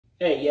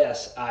Hey,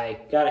 yes, I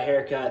got a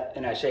haircut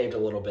and I shaved a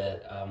little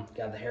bit.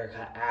 Got the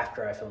haircut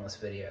after I filmed this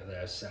video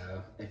though, so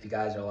if you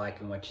guys are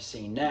liking what you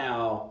see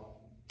now,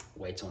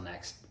 wait till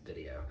next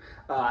video.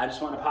 I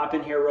just want to pop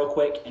in here real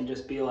quick and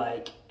just be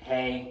like,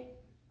 hey,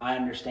 I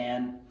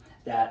understand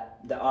that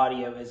the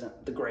audio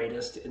isn't the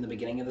greatest in the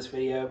beginning of this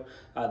video.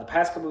 The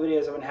past couple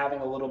videos I've been having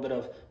a little bit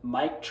of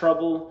mic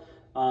trouble.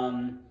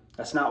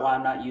 That's not why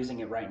I'm not using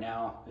it right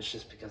now. It's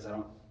just because I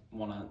don't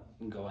want to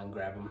go and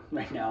grab them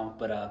right now.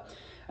 But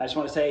I just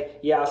want to say,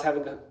 yeah, I was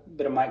having a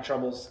bit of mic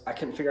troubles. I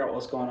couldn't figure out what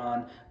was going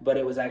on, but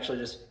it was actually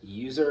just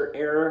user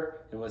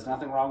error. There was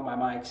nothing wrong with my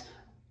mics.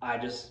 I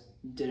guess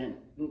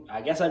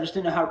I just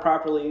didn't know how to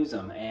properly use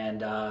them,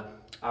 and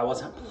I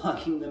wasn't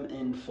plugging them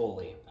in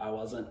fully. I'm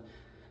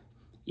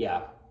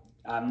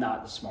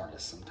not the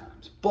smartest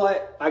sometimes.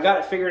 But I got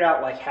it figured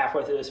out like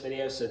halfway through this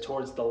video, so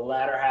towards the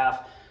latter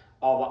half,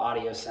 all the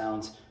audio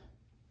sounds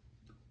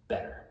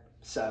better.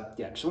 So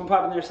yeah, just want to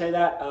pop in there and say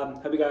that.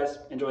 Hope you guys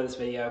enjoy this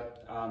video.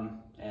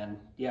 And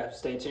yeah,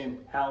 stay tuned.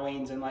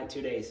 Halloween's in like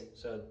 2 days,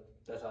 so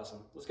that's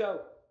awesome. Let's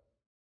go.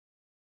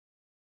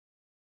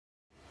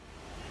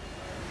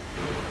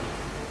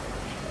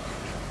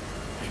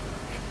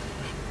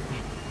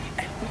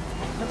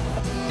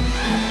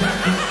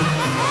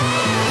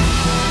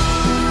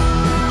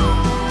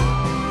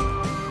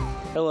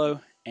 Hello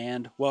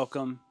and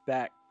welcome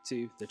back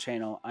to the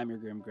channel. I'm your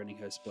grim grinning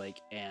host Blake,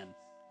 and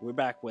we're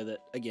back with it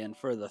again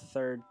for the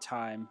third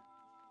time,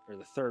 or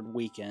the third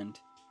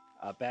weekend,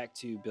 back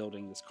to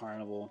building this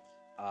carnival.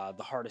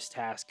 The hardest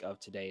task of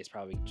today is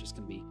probably just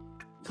going to be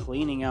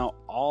cleaning out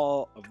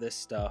all of this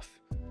stuff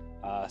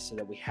so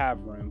that we have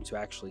room to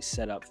actually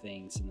set up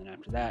things, and then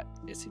after that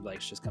it seems like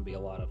it's just going to be a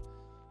lot of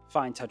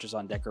fine touches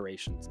on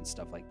decorations and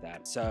stuff like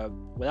that. So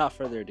without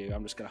further ado,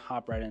 I'm just going to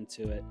hop right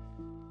into it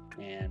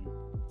and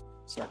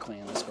start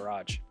cleaning this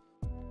garage.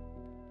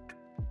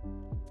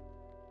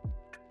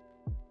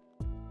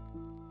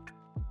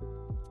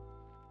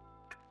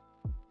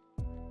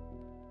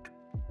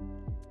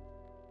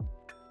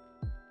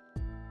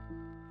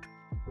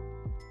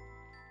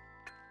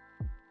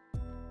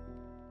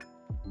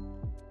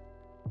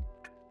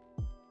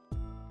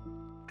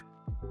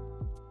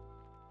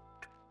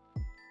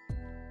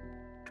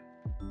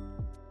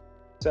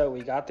 So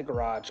we got the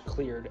garage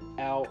cleared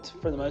out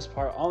for the most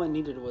part. All I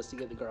needed was to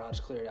get the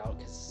garage cleared out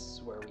because this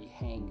is where we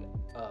hang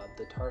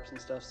the tarps and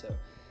stuff. So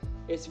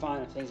it's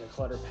fine if things are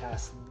cluttered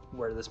past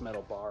where this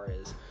metal bar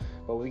is.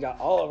 But we got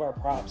all of our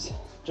props.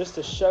 Just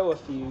to show a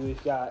few,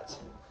 we've got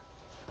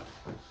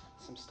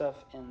some stuff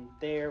in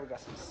there. We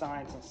got some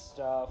signs and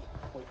stuff.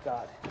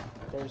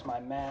 There's my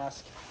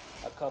mask,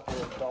 a couple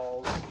of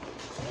dolls,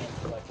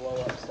 and like blow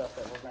up stuff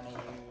that we're gonna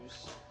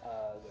use.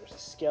 There's a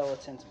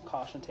skeleton, some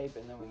caution tape,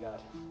 and then we got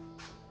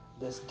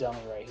this dummy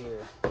right here.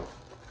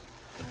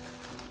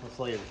 Let's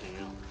lay everything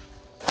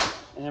out.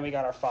 And then we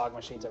got our fog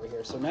machines over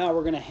here. So now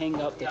we're gonna hang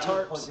up the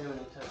tarps.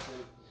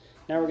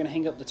 Now we're gonna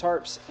hang up the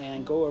tarps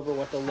and go over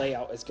what the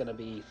layout is gonna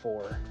be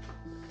for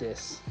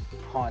this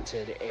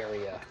haunted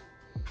area.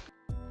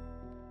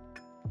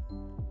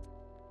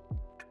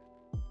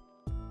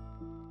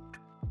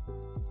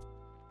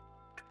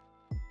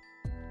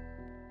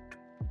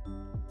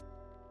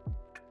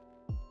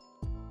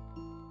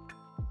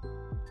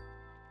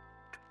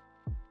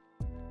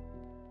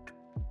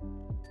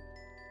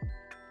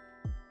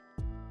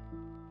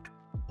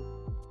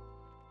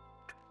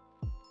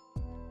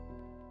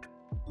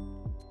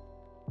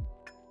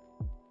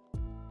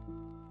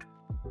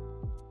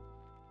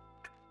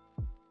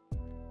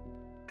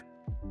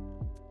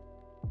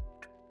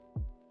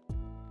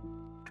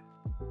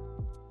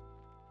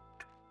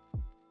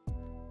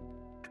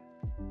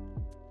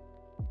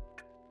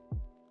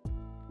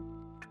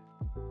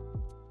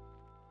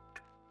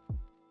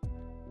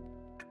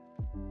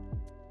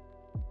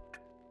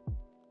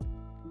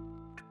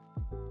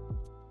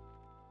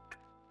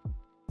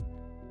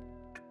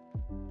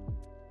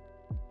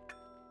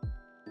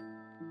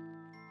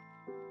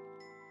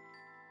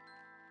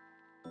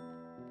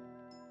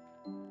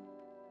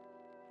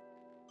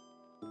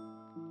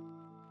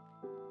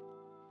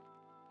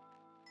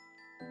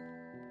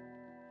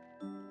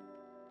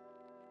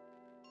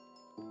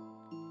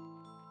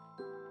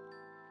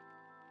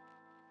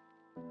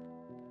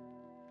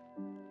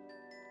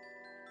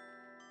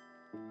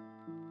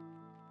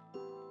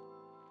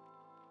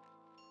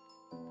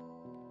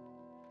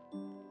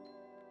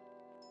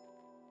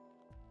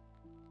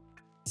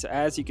 So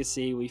as you can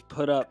see, we've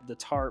put up the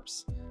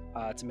tarps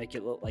to make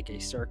it look like a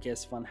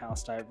circus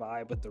funhouse type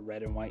vibe with the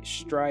red and white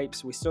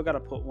stripes. We still got to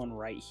put one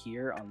right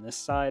here on this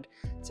side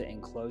to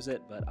enclose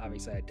it, but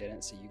obviously I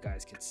didn't, so you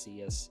guys could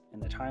see us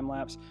in the time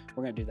lapse.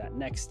 We're gonna do that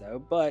next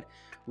though, but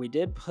we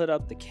did put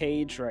up the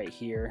cage right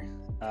here,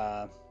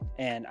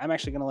 and I'm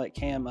actually gonna let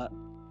Cam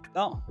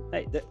oh,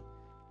 hey, did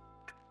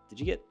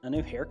you get a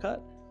new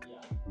haircut?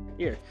 Yeah.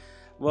 Here,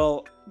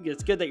 well,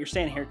 it's good that you're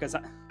standing here because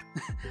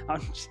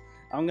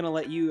I'm gonna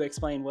let you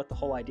explain what the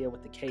whole idea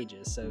with the cage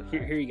is. So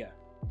here you go.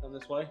 Come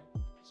this way.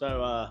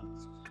 So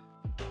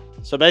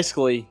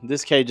basically,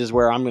 this cage is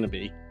where I'm gonna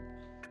be,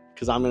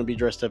 because I'm going to be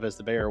dressed up as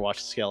the bear, watch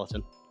the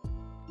skeleton.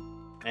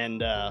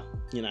 And,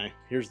 you know,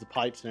 here's the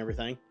pipes and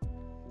everything.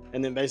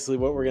 And then basically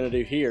what we're going to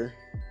do here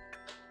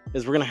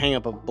is we're going to hang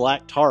up a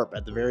black tarp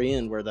at the very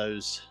end where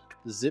those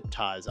zip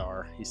ties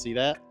are. You see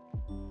that?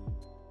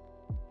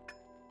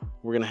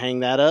 We're going to hang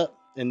that up,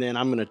 and then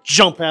I'm going to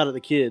jump out at the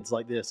kids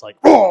like this, like,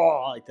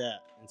 roar, like that,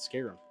 and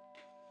scare them.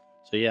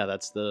 So yeah,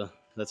 that's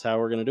how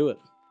we're going to do it.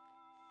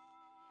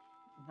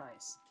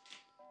 Nice.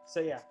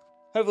 So yeah,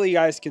 hopefully you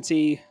guys can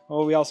see.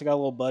 Well, we also got a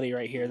little buddy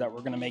right here that we're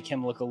going to make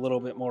him look a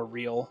little bit more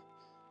real.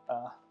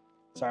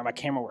 Sorry, my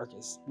camera work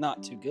is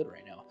not too good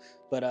right now.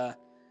 But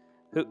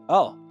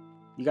oh,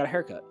 you got a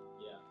haircut.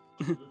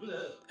 Yeah.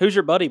 Who's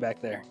your buddy back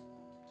there?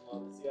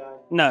 This guy.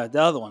 No, the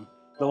other one.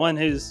 The one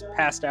who's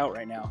passed out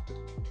right now. This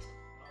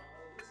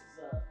is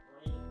Brandon.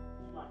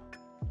 You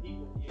might be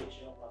with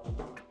DHL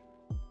probably.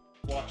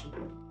 Watching.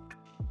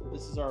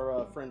 This is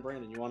our friend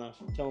Brandon. You want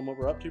to tell him what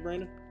we're up to,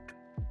 Brandon?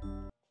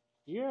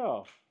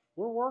 Yeah,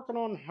 we're working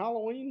on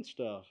Halloween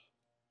stuff.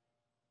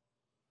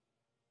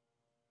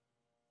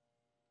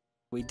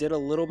 We did a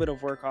little bit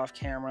of work off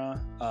camera,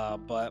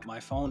 but my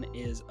phone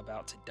is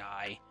about to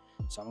die,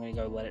 so I'm gonna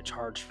go let it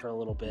charge for a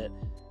little bit.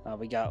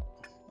 We got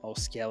old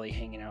Skelly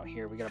hanging out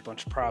here. We got a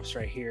bunch of props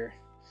right here.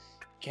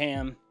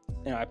 Cam,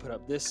 you know, I put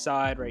up this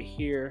side right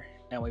here,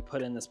 and we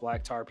put in this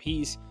black tarp.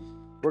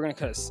 We're gonna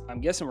cut I'm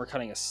guessing we're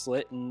cutting a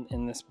slit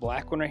in this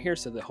black one right here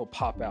so that he'll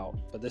pop out,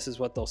 but this is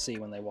what they'll see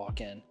when they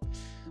walk in.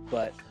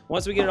 But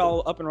once we get it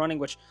all up and running,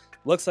 which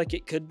looks like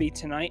it could be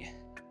tonight,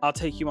 I'll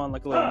take you on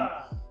like a little,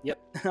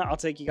 I'll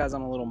take you guys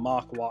on a little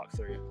mock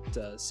walkthrough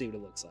to see what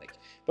it looks like.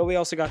 But we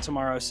also got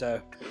tomorrow,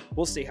 so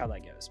we'll see how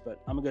that goes. But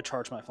I'm gonna go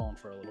charge my phone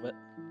for a little bit.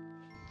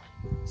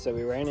 So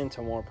we ran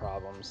into more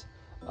problems.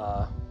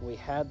 We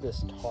had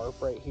this tarp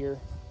right here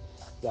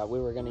that we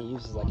were gonna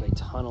use as like a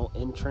tunnel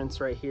entrance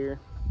right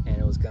here, and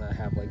it was gonna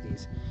have like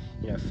these,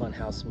 you know,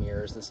 funhouse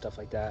mirrors and stuff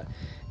like that.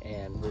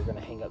 And we were gonna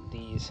hang up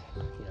these,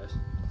 you know,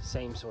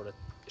 same sort of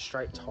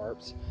striped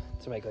tarps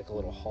to make like a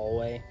little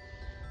hallway.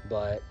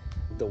 But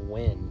the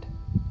wind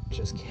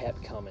just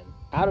kept coming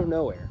out of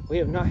nowhere. We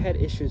have not had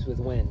issues with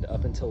wind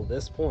up until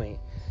this point,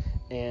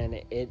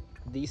 and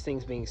these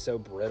things being so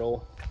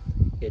brittle,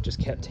 it just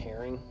kept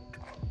tearing,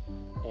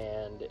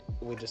 and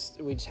we just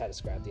had to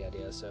scrap the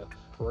idea. So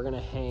we're gonna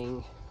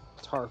hang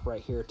tarp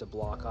right here to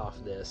block off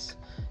this,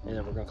 and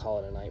then we're gonna call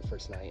it a night for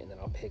tonight, and then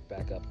I'll pick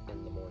back up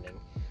in the morning.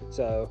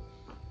 So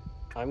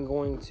I'm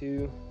going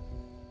to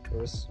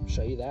just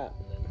show you that,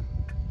 and then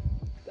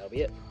that'll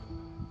be it.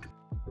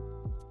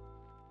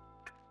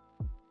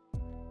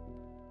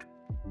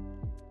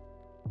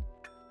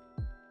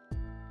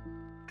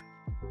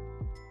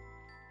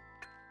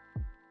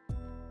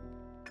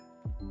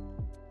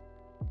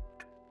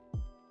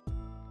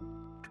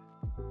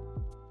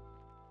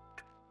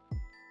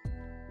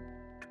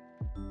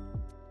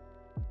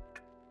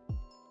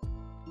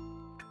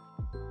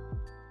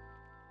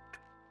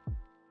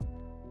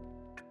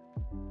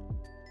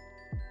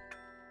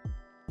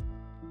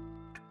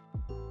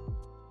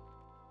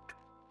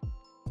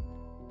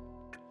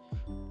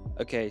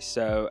 Okay,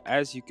 so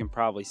as you can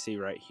probably see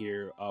right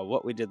here,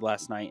 what we did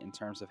last night in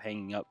terms of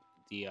hanging up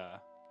the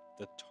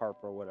tarp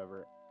or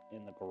whatever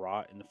in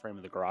the frame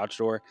of the garage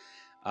door,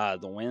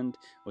 the wind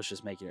was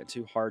just making it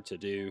too hard to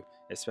do,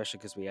 especially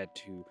because we had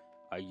to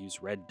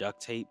use red duct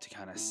tape to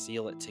kind of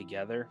seal it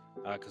together,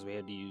 because we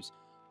had to use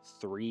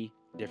 3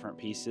 different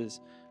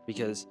pieces.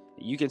 Because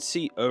you can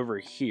see over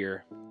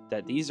here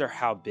that these are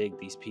how big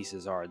these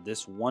pieces are.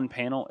 This one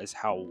panel is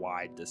how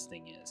wide this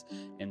thing is,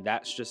 and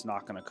that's just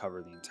not going to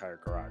cover the entire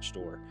garage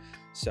door.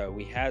 So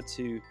we had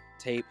to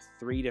tape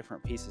 3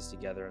 different pieces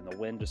together, and the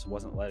wind just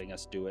wasn't letting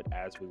us do it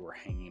as we were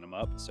hanging them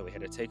up. So we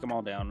had to take them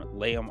all down,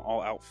 lay them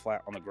all out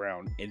flat on the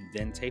ground, and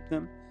then tape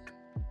them.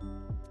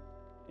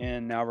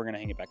 And now we're going to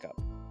hang it back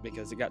up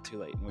because it got too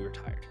late and we were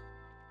tired.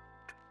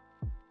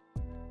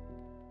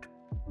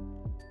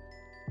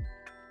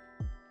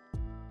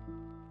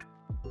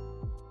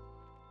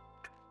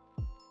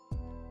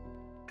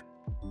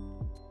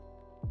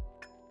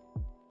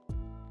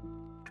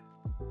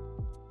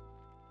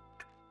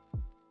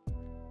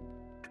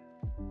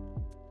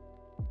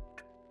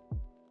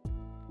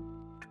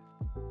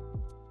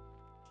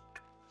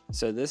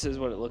 So this is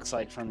what it looks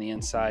like from the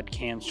inside.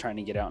 Cam's trying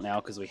to get out now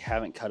because we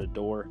haven't cut a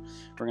door.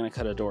 We're going to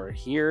cut a door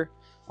here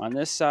on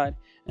this side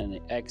and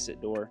the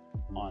exit door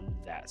on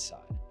that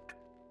side.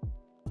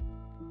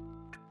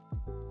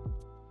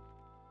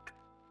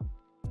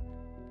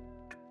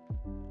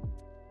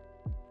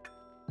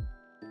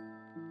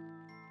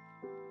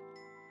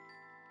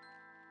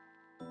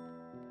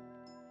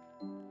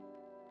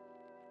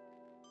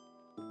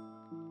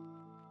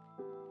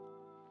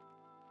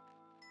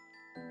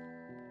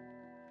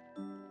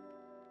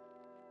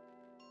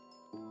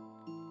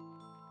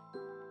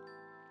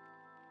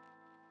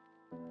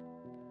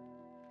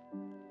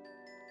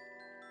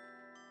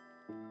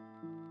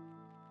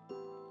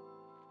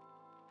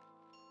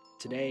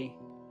 Today,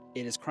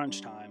 it is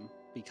crunch time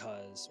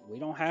because we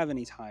don't have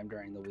any time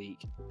during the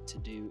week to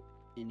do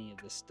any of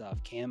this stuff.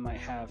 Cam might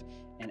have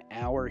an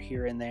hour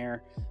here and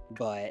there,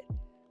 but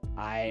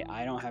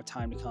I don't have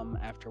time to come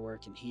after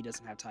work, and he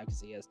doesn't have time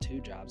because he has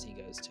 2 jobs he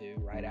goes to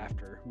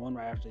one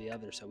right after the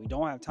other. So we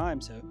don't have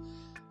time. So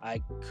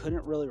I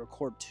couldn't really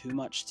record too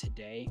much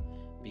today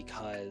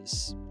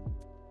because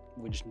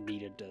we just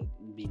needed to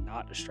be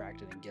not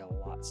distracted and get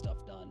a lot of stuff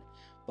done.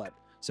 But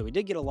so we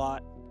did get a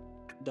lot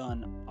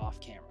done off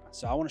camera.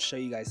 So I want to show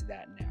you guys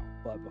that now.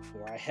 But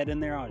before I head in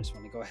there, I just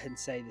want to go ahead and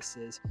say this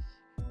is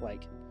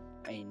like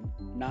a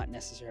not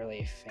necessarily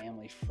a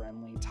family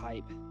friendly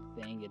type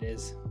thing. It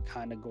is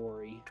kind of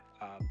gory,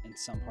 in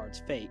some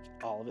parts fake.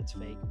 All of it's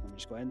fake. Let me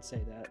just go ahead and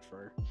say that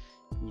for,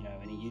 you know,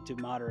 any YouTube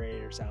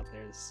moderators out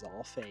there. This is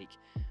all fake,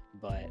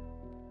 but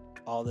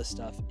all this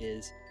stuff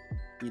is,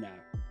 you know,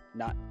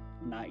 not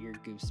your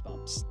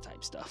goosebumps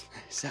type stuff.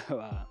 So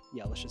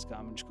yeah, let's just go.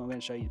 I'm just going to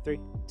show you 3,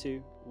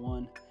 2,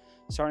 1.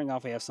 Starting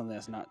off, we have something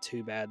that's not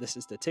too bad. This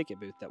is the ticket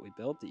booth that we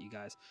built that you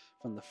guys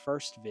from the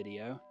first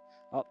video.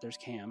 Oh, there's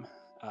Cam.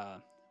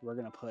 We're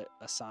going to put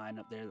a sign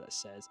up there that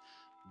says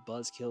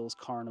Buzzkill's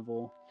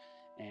Carnival,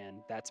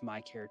 and that's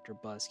my character,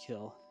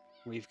 Buzzkill.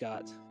 We've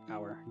got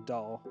our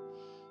doll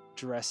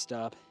dressed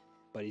up,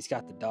 but he's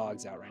got the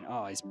dogs out right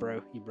now.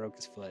 Oh, he broke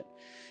his foot.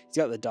 He's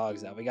got the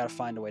dogs out. We got to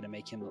find a way to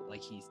make him look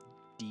like he's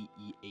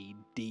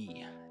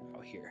DEAD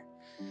out here.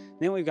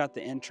 Then we've got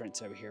the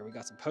entrance over here. We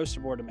got some poster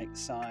board to make the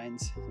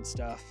signs and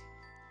stuff.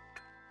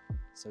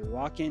 So we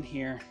walk in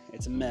here.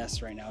 It's a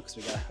mess right now because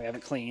we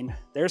haven't cleaned.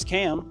 There's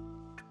Cam.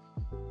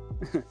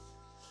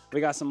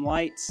 We got some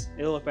lights.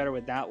 It'll look better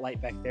with that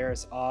light back there.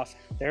 It's off.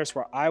 There's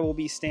where I will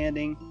be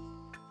standing.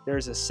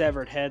 There's a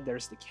severed head.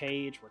 There's the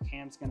cage where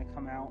Cam's gonna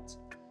come out.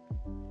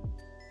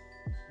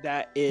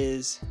 That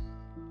is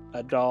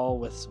a doll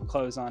with some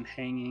clothes on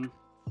hanging.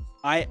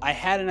 I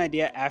had an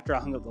idea after I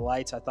hung up the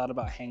lights. I thought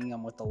about hanging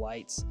them with the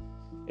lights.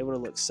 It would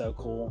have looked so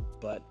cool,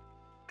 but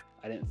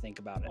I didn't think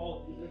about it.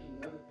 Oh, there's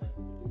another thing to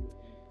do with him.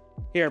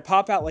 Here,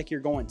 pop out like you're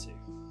going to.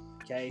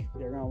 Okay,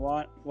 they're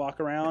gonna walk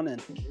around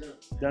and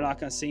they're not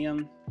gonna see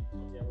him.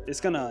 It's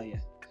gonna,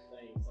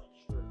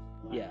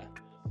 yeah,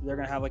 they're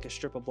gonna have like a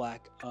strip of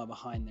black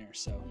behind there.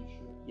 So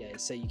yeah,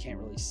 so you can't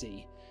really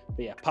see.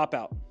 But yeah, pop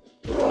out.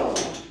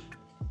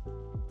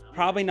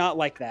 Probably not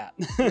like that.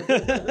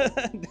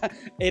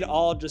 It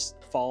all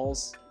just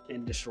falls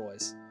and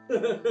destroys.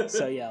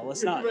 So yeah,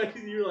 let's not. Yeah,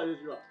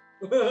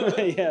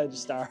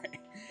 just all right.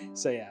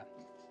 So yeah.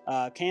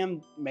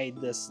 Cam made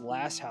this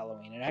last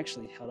Halloween. It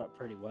actually held up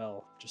pretty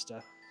well. Just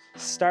a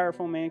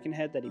styrofoam mannequin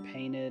head that he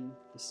painted.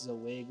 This is a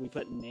wig. We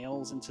put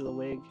nails into the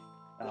wig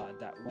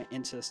that went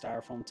into the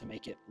styrofoam to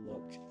make it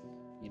look,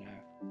 you know,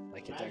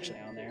 like it's actually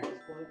on there.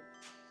 What were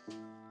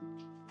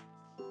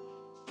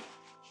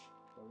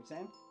we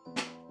saying?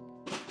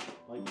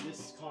 Like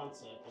this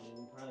concept, I mean,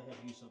 we probably have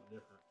to use something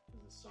different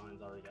because the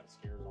sign's already got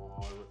scares on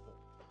all over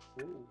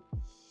it. Ooh.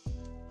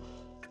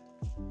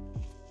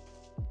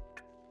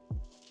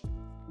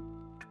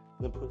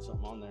 Then put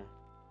something on there,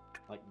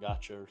 like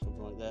gotcha or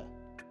something like that.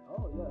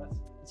 Oh yeah,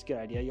 that's a good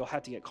idea. You'll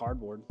have to get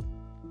cardboard.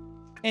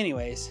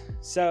 Anyways,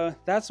 so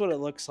that's what it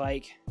looks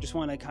like. Just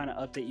want to kind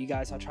of update you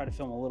guys. I'll try to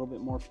film a little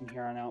bit more from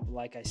here on out, but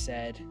like I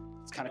said,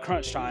 it's kind of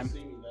crunch time.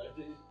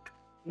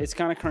 It's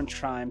kind of crunch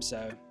time,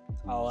 so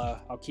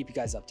I'll keep you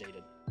guys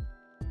updated.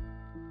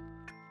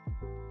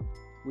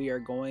 We are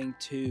going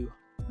to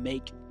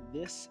make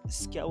this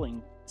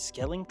skeleton.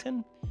 So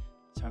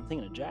I'm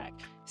thinking of Jack.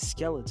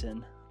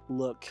 Skeleton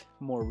look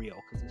more real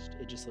because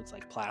it just looks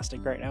like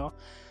plastic right now,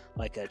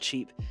 like a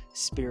cheap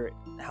Spirit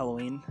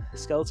Halloween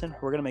skeleton.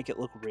 We're gonna make it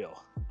look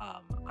real.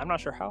 I'm not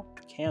sure how.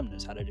 Cam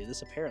knows how to do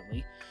this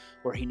apparently,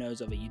 or he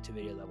knows of a YouTube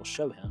video that will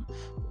show him,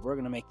 but we're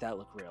gonna make that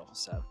look real.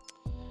 So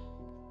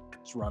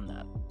let's run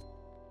that.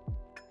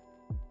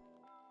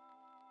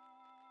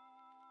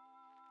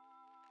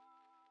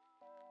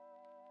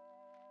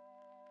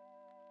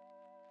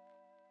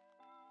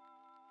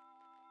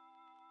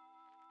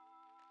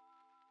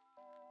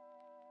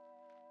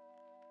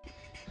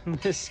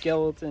 This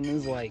skeleton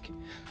is like,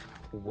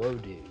 whoa,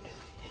 dude.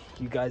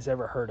 You guys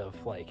ever heard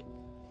of like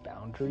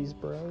boundaries,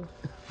 bro?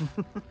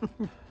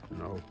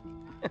 No.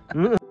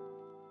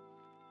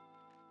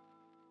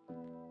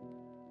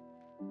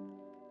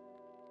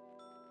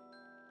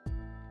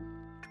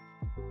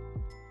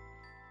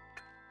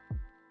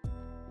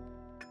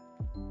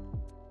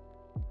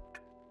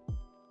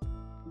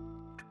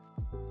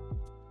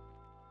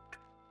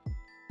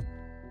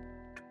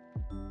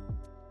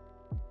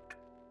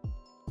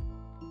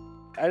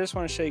 I just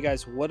want to show you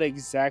guys what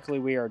exactly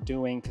we are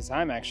doing because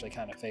I'm actually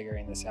kind of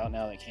figuring this out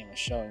now that Cam was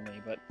showing me.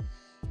 But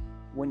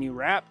when you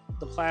wrap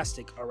the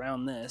plastic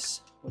around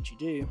this, what you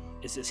do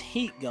is this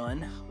heat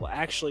gun will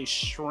actually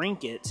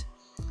shrink it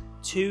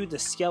to the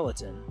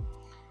skeleton,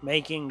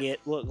 making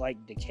it look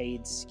like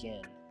decayed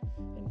skin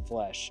and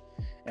flesh.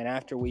 And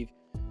after we've,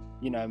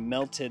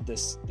 melted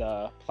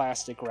the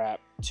plastic wrap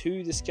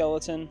to the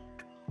skeleton,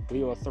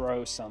 we will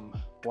throw some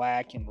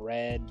black and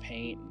red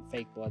paint and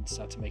fake blood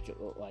stuff to make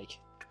it look like,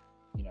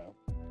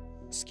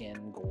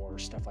 skin, gore,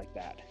 stuff like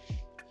that.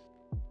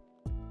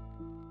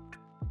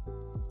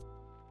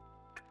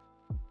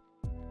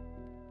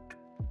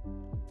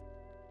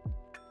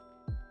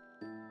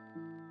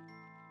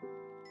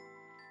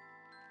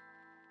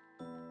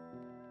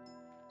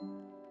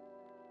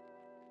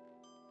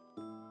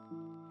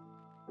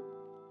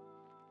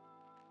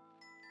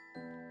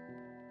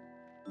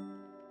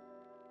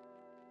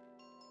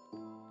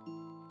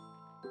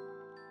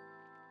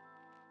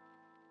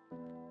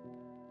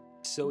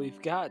 so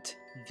we've got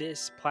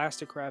this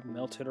plastic wrap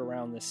melted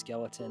around this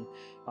skeleton.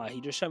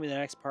 He just showed me the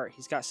next part.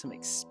 He's got some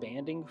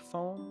expanding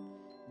foam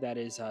that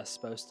is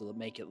supposed to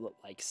make it look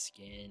like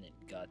skin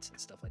and guts and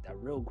stuff like that.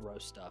 Real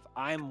gross stuff.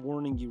 I'm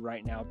warning you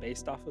right now,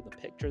 based off of the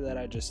picture that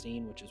I just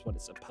seen, which is what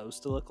it's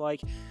supposed to look like,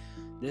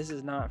 this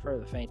is not for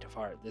the faint of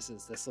heart. This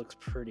looks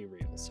pretty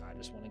real. So I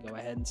just want to go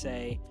ahead and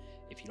say,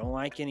 if you don't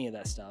like any of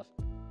that stuff,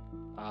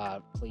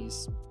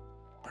 please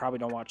probably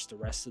don't watch the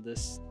rest of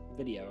this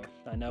video.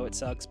 I know it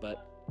sucks,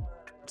 but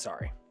I'm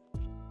sorry.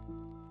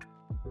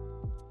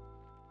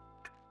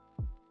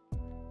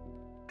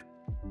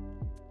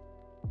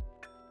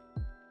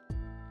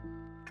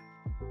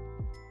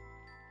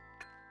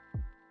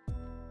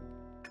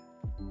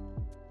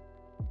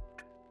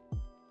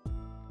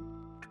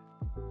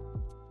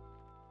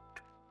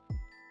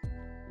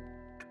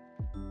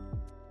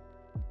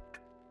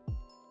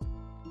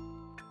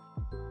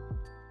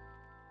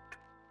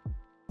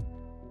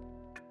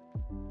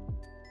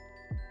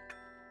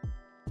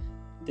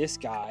 This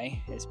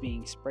guy is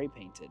being spray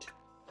painted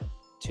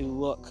to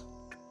look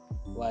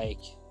like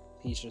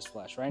he's just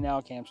flesh. Right now,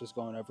 Cam's just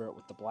going over it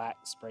with the black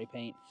spray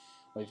paint.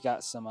 We've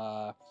got some,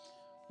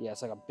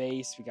 it's like a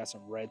base. We got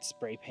some red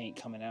spray paint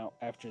coming out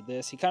after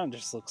this. He kind of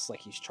just looks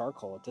like he's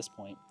charcoal at this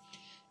point.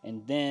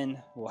 And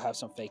then we'll have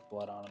some fake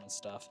blood on him and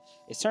stuff.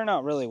 It's turned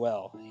out really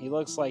well. He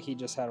looks like he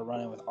just had a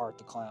run-in with Art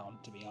the Clown,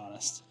 to be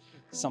honest.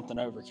 Something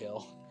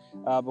overkill.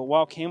 But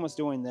while Cam was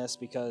doing this,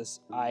 because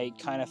I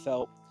kind of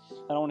felt,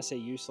 I don't want to say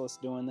useless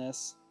doing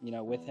this,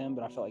 with him,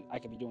 but I felt like I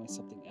could be doing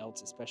something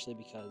else, especially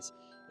because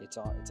it's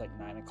like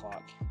 9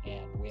 o'clock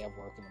and we have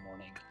work in the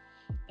morning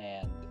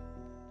and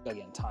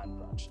again, time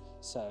crunch.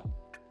 So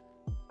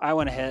I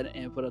went ahead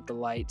and put up the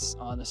lights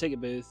on the ticket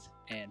booth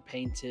and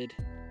painted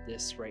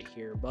this right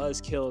here.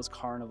 Buzzkill's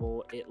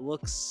Carnival. It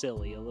looks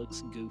silly. It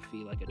looks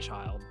goofy like a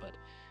child, but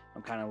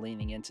I'm kind of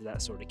leaning into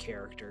that sort of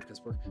character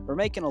because we're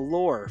making a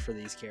lore for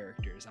these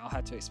characters. I'll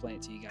have to explain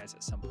it to you guys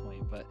at some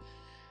point, but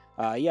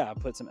I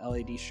put some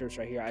LED strips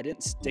right here. I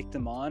didn't stick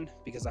them on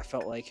because I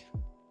felt like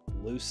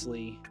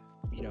loosely,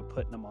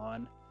 putting them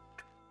on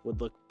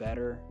would look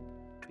better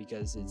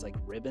because it's like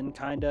ribbon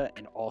kinda,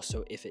 and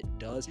also if it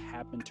does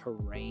happen to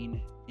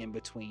rain in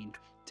between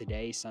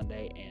today,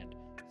 Sunday, and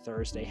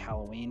Thursday,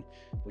 Halloween,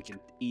 we can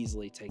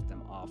easily take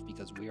them off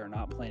because we are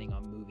not planning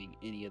on moving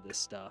any of this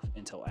stuff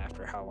until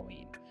after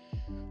Halloween.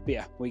 But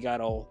yeah, we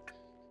got old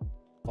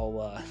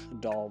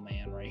doll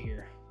man right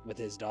here with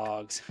his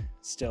dogs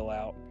still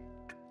out.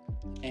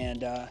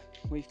 And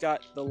we've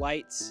got the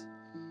lights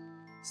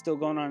still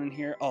going on in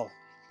here. Oh,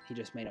 he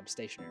just made them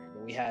stationary,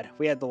 but we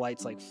had the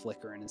lights like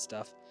flickering and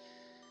stuff.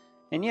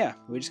 And yeah,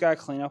 we just gotta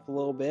clean up a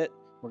little bit.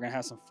 We're gonna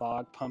have some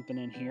fog pumping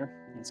in here,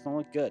 and it's gonna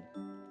look good.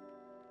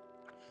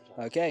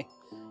 Okay,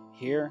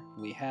 here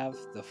we have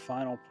the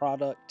final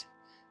product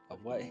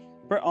of what?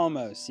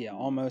 Almost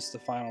the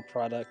final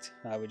product.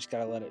 We just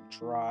gotta let it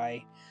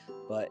dry,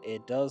 but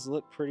it does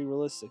look pretty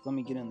realistic. Let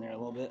me get in there a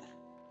little bit.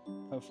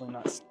 Hopefully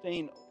not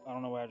stain. I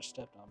don't know where I just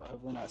stepped on, but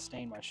hopefully not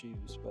stain my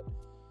shoes. But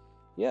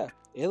yeah,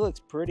 it looks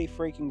pretty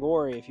freaking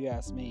gory if you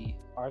ask me.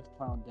 Art the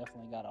Clown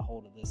definitely got a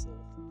hold of this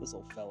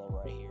little fellow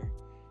right here.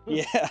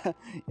 Yeah.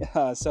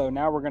 So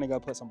now we're gonna go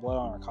put some blood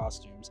on our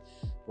costumes.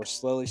 We're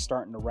slowly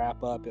starting to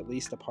wrap up at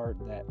least the part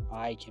that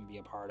I can be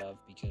a part of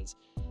because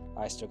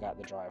I still got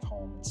the drive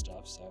home and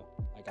stuff. So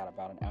I got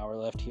about an hour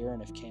left here,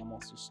 and if Cam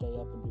wants to stay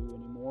up and do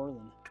any more,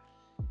 then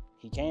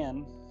he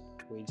can.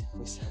 We're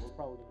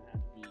probably gonna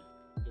have to be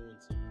doing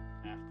some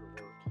after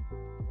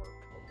work.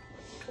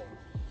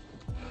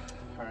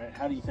 All right,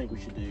 how do you think we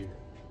should do?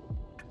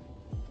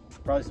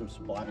 Probably some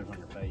splatters on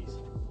your face.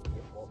 Okay.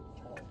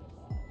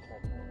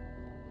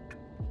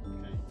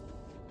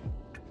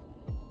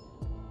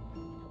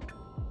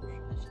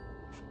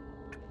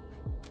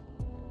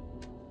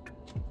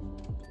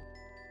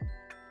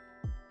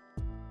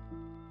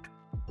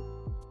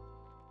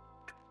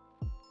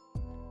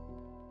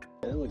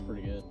 It looks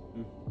pretty good.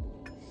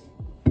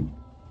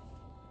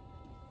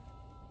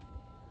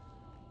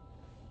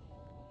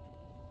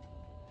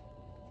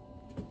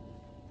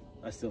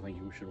 I still think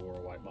you should have wore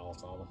a white ball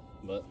saddle,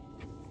 but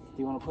Do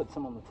you want to put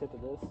some on the tip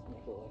of this?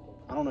 Make it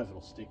like I don't know if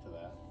it'll stick to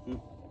that.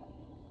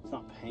 It's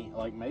not paint.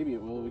 Like maybe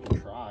it will. We can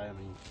try. I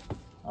mean,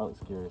 I was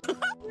curious.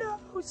 No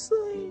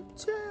sleep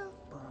till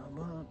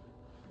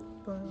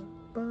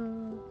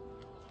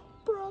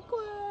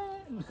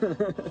Brooklyn.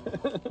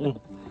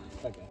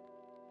 Okay.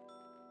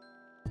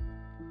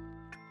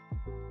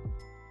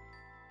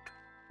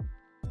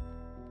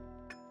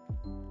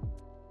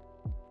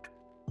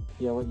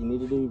 Yeah, what you need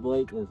to do,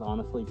 Blake, is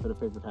honestly put a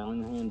paper towel in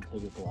your hand,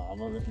 take a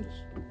swab of it, and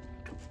just...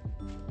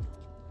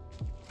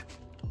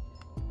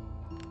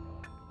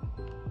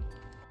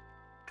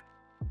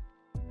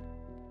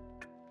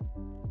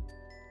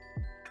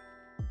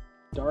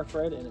 Dark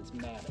red and it's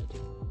matted.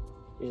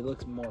 It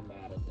looks more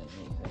matted than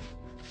anything.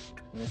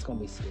 And it's gonna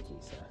be sticky,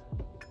 so.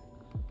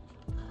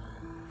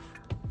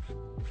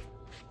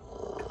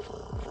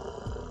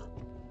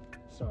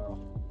 Sorrel.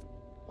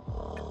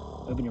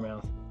 Open your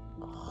mouth.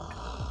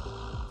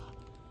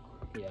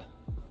 Yeah.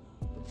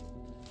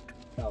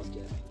 That was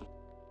good.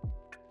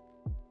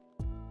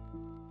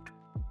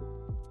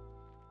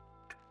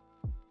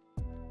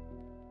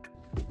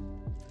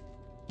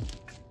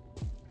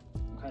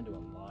 I'm kind of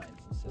doing lines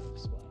instead of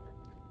splatter.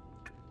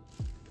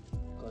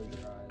 Close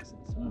your eyes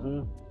and stuff.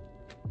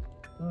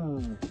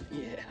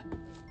 Yeah.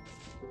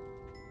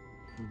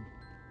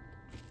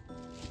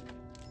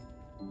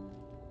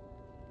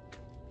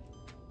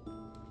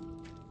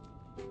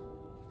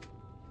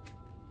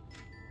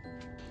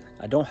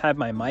 I don't have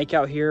my mic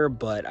out here,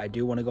 but I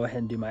do want to go ahead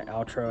and do my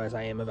outro as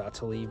I am about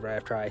to leave right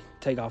after I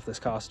take off this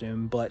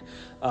costume. But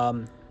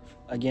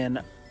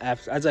again,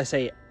 as I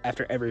say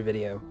after every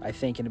video, I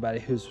thank anybody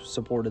who's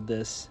supported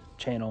this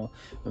channel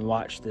and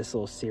watched this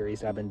little series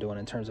that I've been doing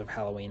in terms of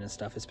Halloween and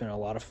stuff. It's been a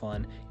lot of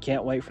fun.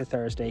 Can't wait for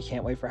Thursday.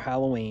 Can't wait for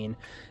Halloween.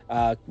 Go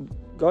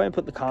ahead and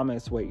put in the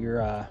comments what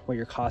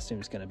your costume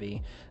is going to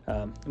be.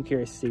 I'm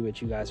curious to see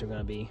what you guys are going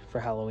to be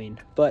for Halloween.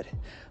 But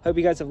hope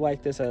you guys have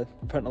liked this.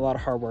 Putting a lot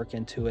of hard work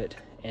into it,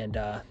 and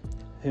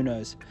who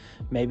knows,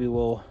 maybe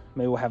we'll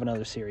have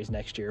another series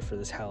next year for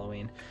this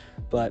Halloween.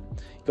 But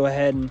go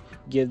ahead and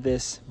give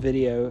this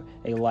video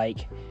a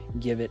like,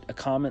 give it a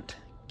comment,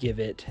 give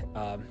it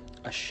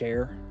a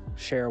share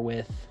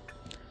with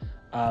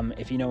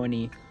if you know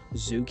any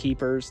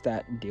zookeepers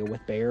that deal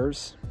with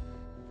bears,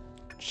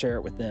 share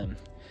it with them.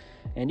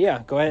 And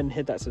yeah, go ahead and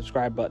hit that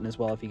subscribe button as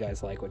well if you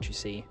guys like what you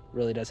see.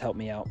 Really does help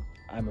me out.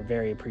 I'm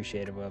very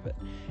appreciative of it.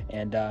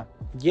 And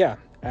yeah,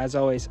 as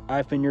always,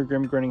 I've been your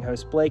grim grinning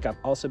host Blake. I've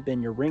also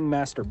been your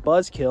ringmaster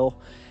Buzzkill,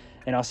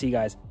 and I'll see you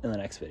guys in the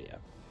next video.